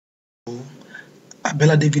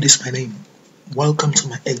Abella David is my name. Welcome to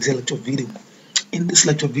my Excel lecture video. In this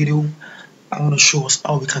lecture video, I want to show us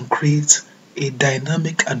how we can create a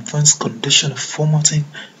dynamic advanced conditional formatting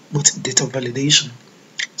with data validation.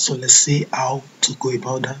 So let's see how to go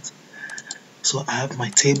about that. So I have my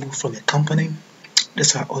table from a company.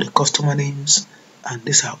 These are all the customer names, and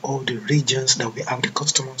these are all the regions that we have the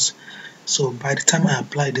customers. So by the time I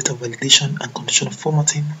apply data validation and conditional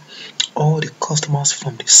formatting, all the customers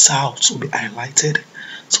from the south will be highlighted.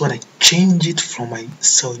 So when I change it from my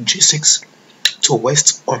cell G6 to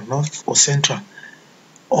west or north or central,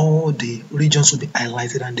 all the regions will be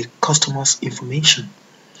highlighted and the customers information.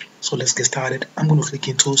 So let's get started. I'm going to click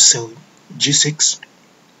into cell G6,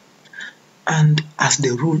 and as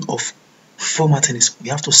the rule of formatting is, we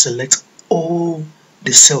have to select all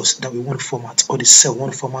the cells that we want to format, or the cell we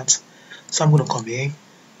want to format. So I'm going to come here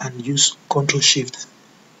and use Ctrl Shift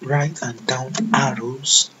right and down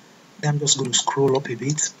arrows. Then I'm just going to scroll up a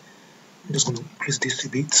bit. I'm just going to increase this a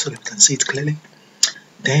bit so that you can see it clearly.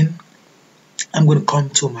 Then I'm going to come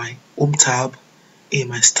to my home tab. In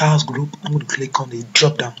my styles group, I'm going to click on the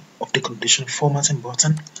drop down of the conditional formatting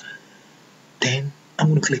button. Then I'm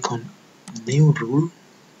going to click on new rule,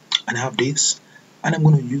 and I have this, and I'm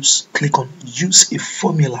going to click on use a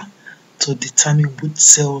formula to determine which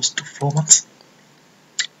cells to format.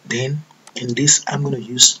 Then in this, I'm going to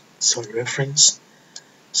use cell reference.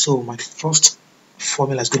 So my first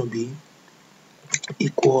formula is going to be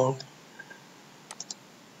equal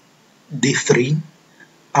D3.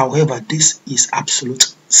 However, this is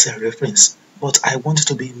absolute cell reference, but I want it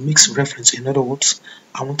to be mixed reference. In other words,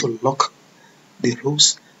 I want to lock the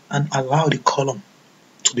rows and allow the column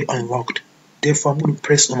to be unlocked. Therefore, I'm going to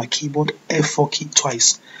press on my keyboard F4 key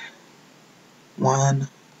twice. 1,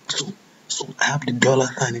 2. So I have the dollar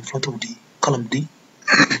sign in front of the column D,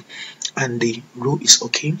 and the row is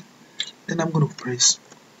okay. Then I'm going to press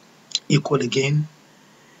equal again.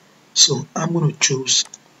 So I'm going to choose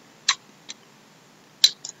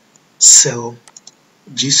cell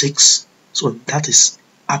G6. So that is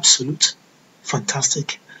absolute.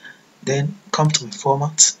 Fantastic. Then come to my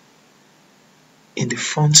format. In the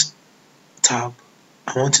front tab,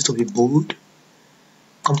 I want it to be bold.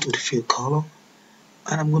 Come to the fill color,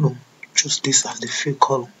 and I'm going to choose this as the fill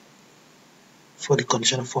color for the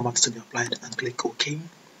conditional format to be applied, and click OK,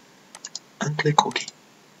 and click OK.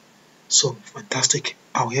 So fantastic.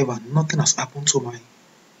 However, nothing has happened to my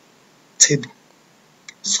table.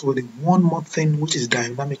 So the one more thing which is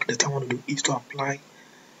dynamic that I want to do is to apply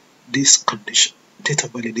this condition data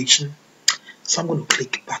validation. So I'm going to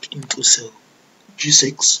click back into cell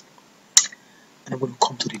G6, and I'm going to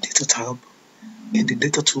come to the data tab. In the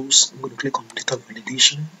data tools, I'm going to click on data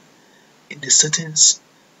validation. In the settings,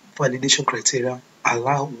 validation criteria,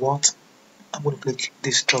 allow what? I'm going to click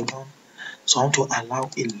this drop down. So I want to allow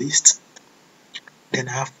a list. Then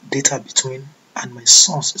I have data between, and my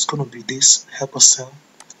source is going to be this helper cell.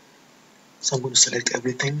 So I'm going to select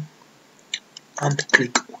everything and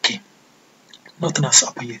click OK. Nothing has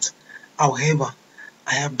happened yet. However,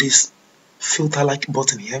 I have this filter like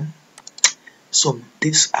button here. So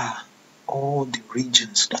these are all the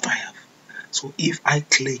regions that I have. So if I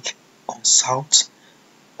click on south,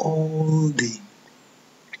 all the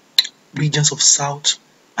regions of south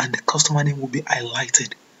and the customer name will be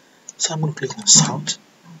highlighted. So I'm going to click on south,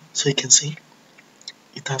 so you can see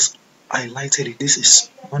it has highlighted it. This is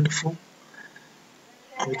wonderful.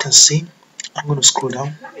 And we can see, I'm going to scroll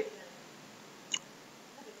down.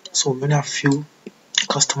 So we only have few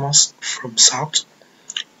customers from south,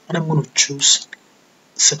 and I'm going to choose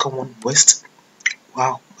second one, west.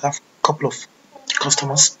 Wow, we have a couple of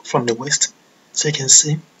customers from the west, so you can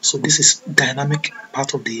see. So this is dynamic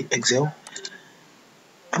part of the Excel.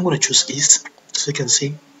 I'm going to choose east, so you can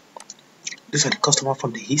see these are the customers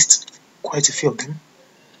from the east, quite a few of them.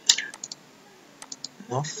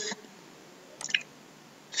 North,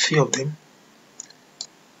 few of them,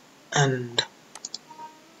 and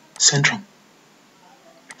central.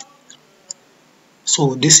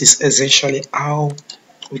 So this is essentially how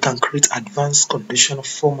we can create advanced conditional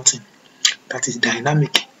formatting that is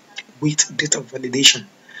dynamic with data validation.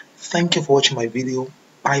 Thank you for watching my video.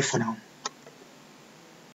 Bye for now.